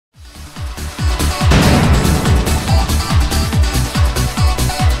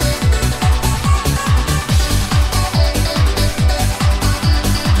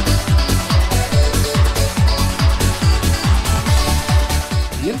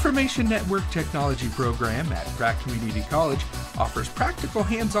Information Network Technology program at Pratt Community College offers practical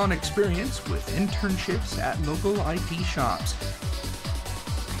hands-on experience with internships at local IT shops.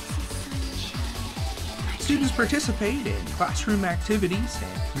 Students participate in classroom activities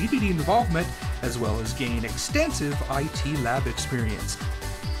and community involvement, as well as gain extensive IT lab experience.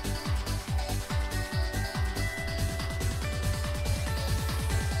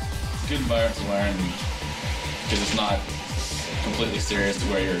 Good environment to learn because it's not completely serious to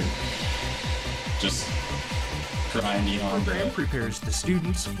where you're just grinding on. The program prepares the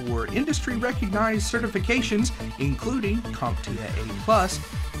students for industry-recognized certifications, including CompTIA A+,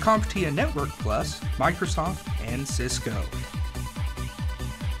 CompTIA Network Plus, Microsoft, and Cisco.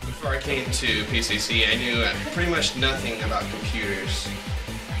 Before I came to PCC, I knew pretty much nothing about computers.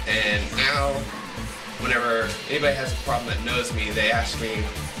 And now, whenever anybody has a problem that knows me, they ask me,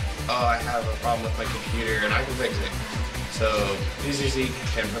 oh, I have a problem with my computer, and I can fix it. So PCC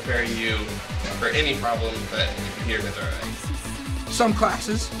can prepare you for any problem that the computer can throw at you. Some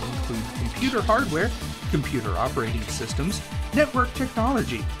classes include computer hardware, computer operating systems, network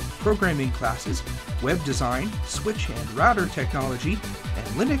technology, programming classes, web design, switch and router technology, and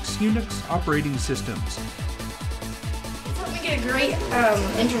Linux/Unix operating systems. It's helped me get a great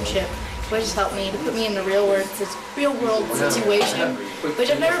internship, which has helped me to put me in the real world situation,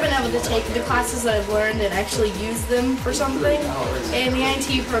 which I've never been able to take the classes that I've learned and actually use them for something. And the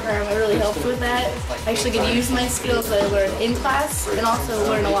INT program really helped with that. I actually get to use my skills that I learned in class and also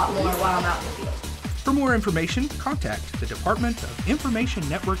learn a lot more while I'm out in the field. For more information, contact the Department of Information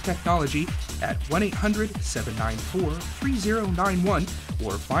Network Technology at 1-800-794-3091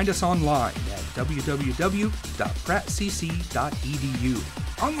 or find us online at www.prattcc.edu.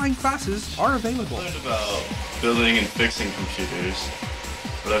 Online classes are available. I learned about building and fixing computers,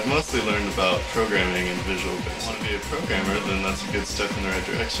 but I've mostly learned about programming and visual basics. If you want to be a programmer, then that's a good step in the right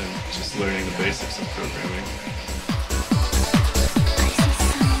direction, just learning the basics of programming.